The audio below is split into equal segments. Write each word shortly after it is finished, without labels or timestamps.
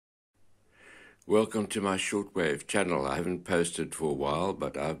Welcome to my shortwave channel. I haven't posted for a while,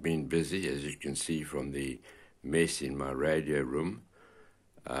 but I've been busy, as you can see from the mess in my radio room.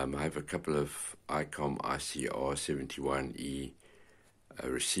 I have a couple of Icom IC-R71E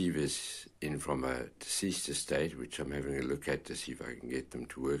receivers in from a deceased estate, which I'm having a look at to see if I can get them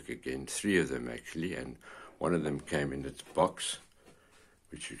to work again. 3 of them actually, and one of them came in its box,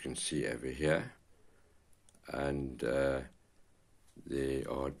 which you can see over here. And there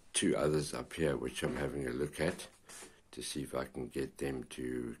are 2 others up here which I'm having a look at to see if I can get them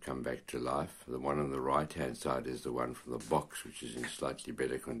to come back to life. The one on the right hand side is the one from the box, which is in slightly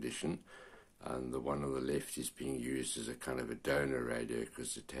better condition, and the one on the left is being used as a kind of a donor radio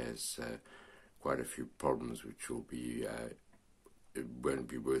because it has quite a few problems which will be it won't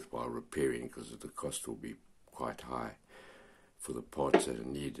be worthwhile repairing because the cost will be quite high for the parts that are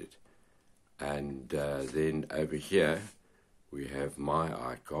needed. And then over here we have my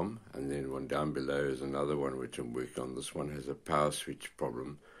Icom, and then one down below is another one which I'm working on. This one has a power switch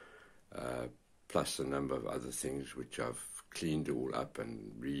problem, plus a number of other things which I've cleaned all up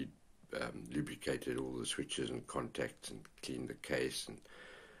and lubricated all the switches and contacts and cleaned the case, and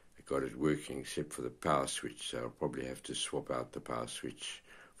I got it working except for the power switch. So I'll probably have to swap out the power switch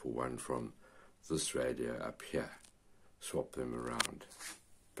for one from this radio up here. Swap them around.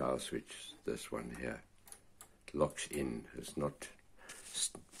 Power switch, this one here, locks in. It's not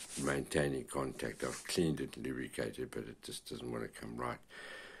maintaining contact. I've cleaned it and lubricated, but it just doesn't want to come right.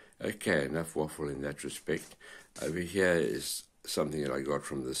 Okay, enough waffle in that respect. Over here is something that I got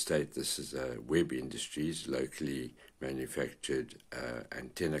from the state. This is a Webb Industries locally manufactured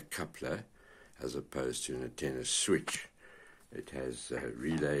antenna coupler as opposed to an antenna switch. It has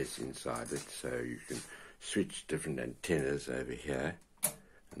relays inside it, so you can switch different antennas over here,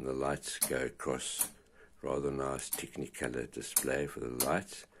 and the lights go across. Rather nice Technicolor display for the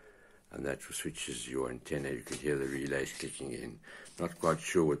lights, and that switches your antenna. You can hear the relays clicking in. Not quite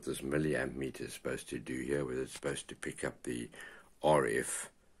sure what this milliamp meter is supposed to do here, whether it's supposed to pick up the RF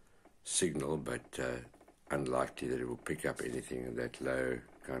signal, but unlikely that it will pick up anything in that low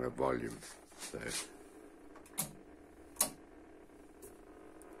kind of volume. So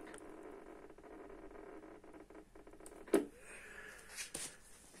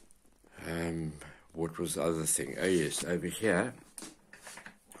what was the other thing? Oh yes, over here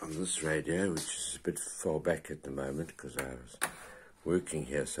on this radio, which is a bit far back at the moment because I was working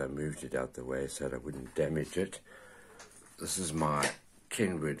here, so I moved it out the way so that I wouldn't damage it. This is my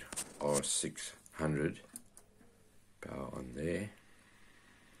Kenwood R600, power on there.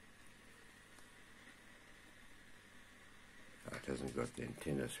 Oh, it hasn't got the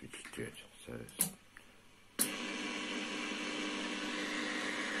antenna switch to it, so it's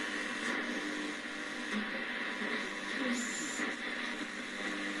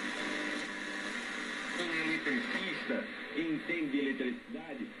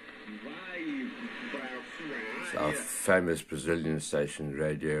our famous Brazilian station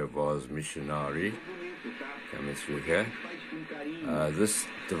radio was Missionary coming through here. This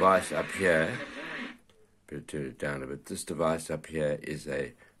device up here, better turn it down a bit. This device up here is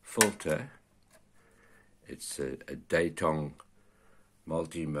a filter. It's a Datong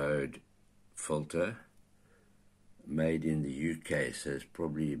multi-mode filter made in the UK, so it's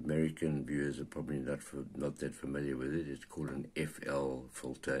probably American viewers are probably not that familiar with it. It's called an FL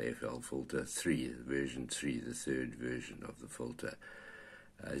filter 3, version 3, the 3rd version of the filter.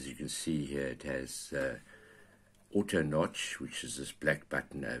 As you can see here, it has auto notch, which is this black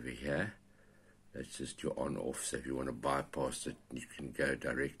button over here. That's just your on off, so if you want to bypass it, you can go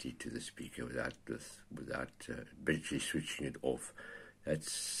directly to the speaker without basically switching it off.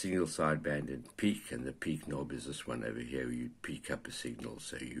 That's single sideband and peak, and the peak knob is this one over here where you peak up a signal.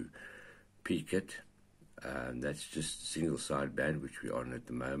 So you peak it, and that's just single sideband, which we're on at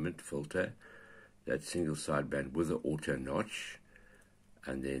the moment, filter. That's single sideband with the auto notch,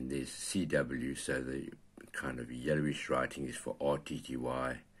 and then there's CW, so the kind of yellowish writing is for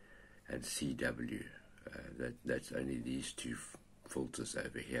RTTY and CW. That's only these 2 filters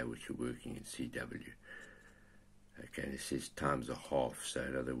over here which are working in CW. Okay, and it says times a half, so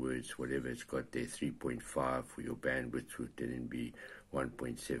in other words, whatever it's got there, 3.5 for your bandwidth would then be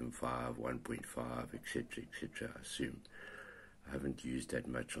 1.75, 1.5, etc., etc., I assume. I haven't used that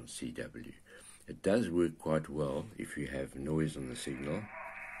much on CW. It does work quite well if you have noise on the signal.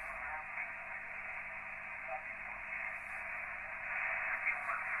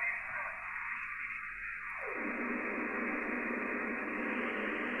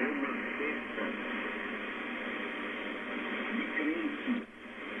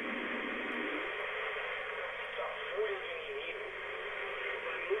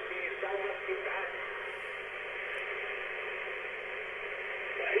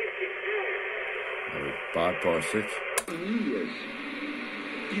 bypass it.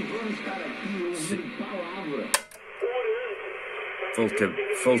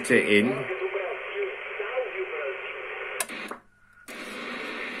 Filter in.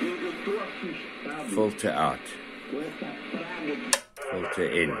 Filter out. Filter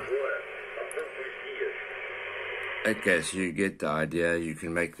in. Okay, so you get the idea. You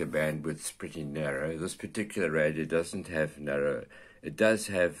can make the bandwidths pretty narrow. This particular radio doesn't have narrow. It does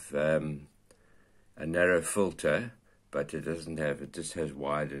have a narrow filter, but it doesn't have. It just has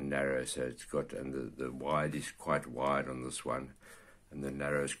wide and narrow. So it's got, and the wide is quite wide on this one, and the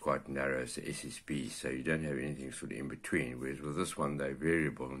narrow is quite narrow. It's the SSB, so you don't have anything sort of in between. Whereas with this one, they're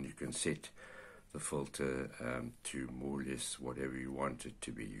variable, and you can set the filter to more or less whatever you want it to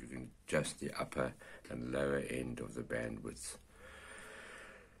be. You can adjust the upper and lower end of the bandwidth.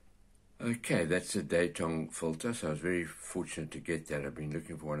 Okay, that's a Datong filter, so I was very fortunate to get that. I've been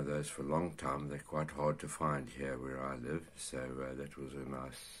looking for one of those for a long time. They're quite hard to find here where I live, so that was a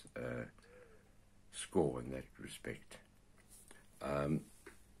nice score in that respect.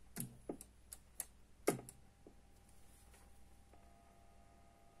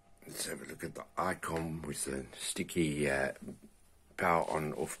 Let's have a look at the Icom with the sticky power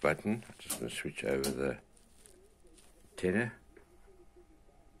on off button. I'm just going to switch over the tenor.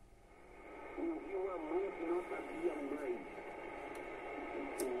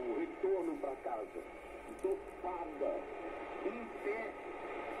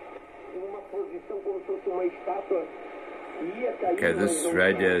 Okay, this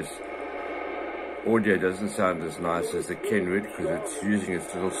radio's audio doesn't sound as nice as the Kenwood because it's using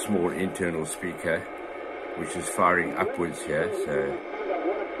its little small internal speaker, which is firing upwards here. So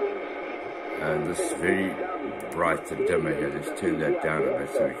this is very bright and dimmer here. Let's turn that down a bit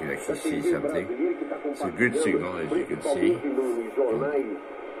so we can actually see something. It's a good signal, as you can see.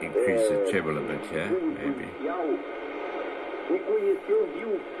 Increase the treble a bit here, maybe.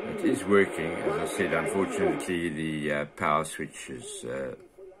 It is working, as I said. Unfortunately, the power switch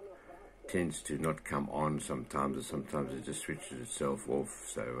tends to not come on sometimes, or sometimes it just switches itself off.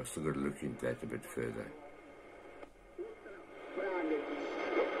 So I've still got to look into that a bit further.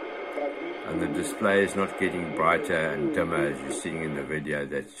 And the display is not getting brighter and dimmer as you're seeing in the video.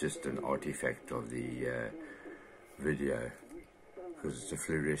 That's just an artifact of the video, because it's a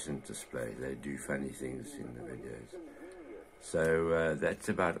fluorescent display. They do funny things in the videos. So that's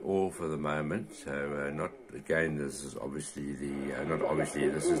about all for the moment. So not again. This is obviously the not obviously.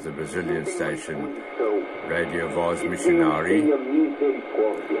 This is the Brazilian station, Radio Voz Missionary.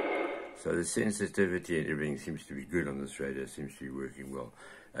 So the sensitivity and everything seems to be good on this radio. Seems to be working well.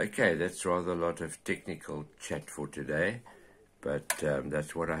 Okay, that's rather a lot of technical chat for today, but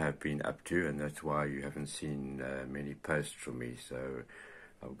that's what I have been up to, and that's why you haven't seen many posts from me. So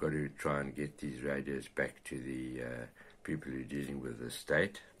I've got to try and get these radios back to the people who are dealing with the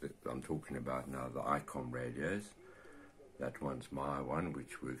state. I'm talking about now the Icom radios. That one's my one,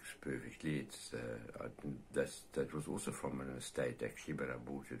 which works perfectly. It's that was also from an estate actually, but I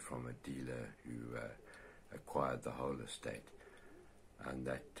bought it from a dealer who acquired the whole estate, and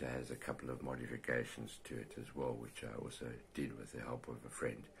that has a couple of modifications to it as well, which I also did with the help of a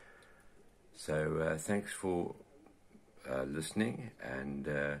friend. So thanks for listening, and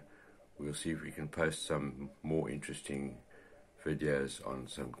we'll see if we can post some more interesting videos on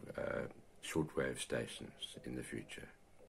some shortwave stations in the future.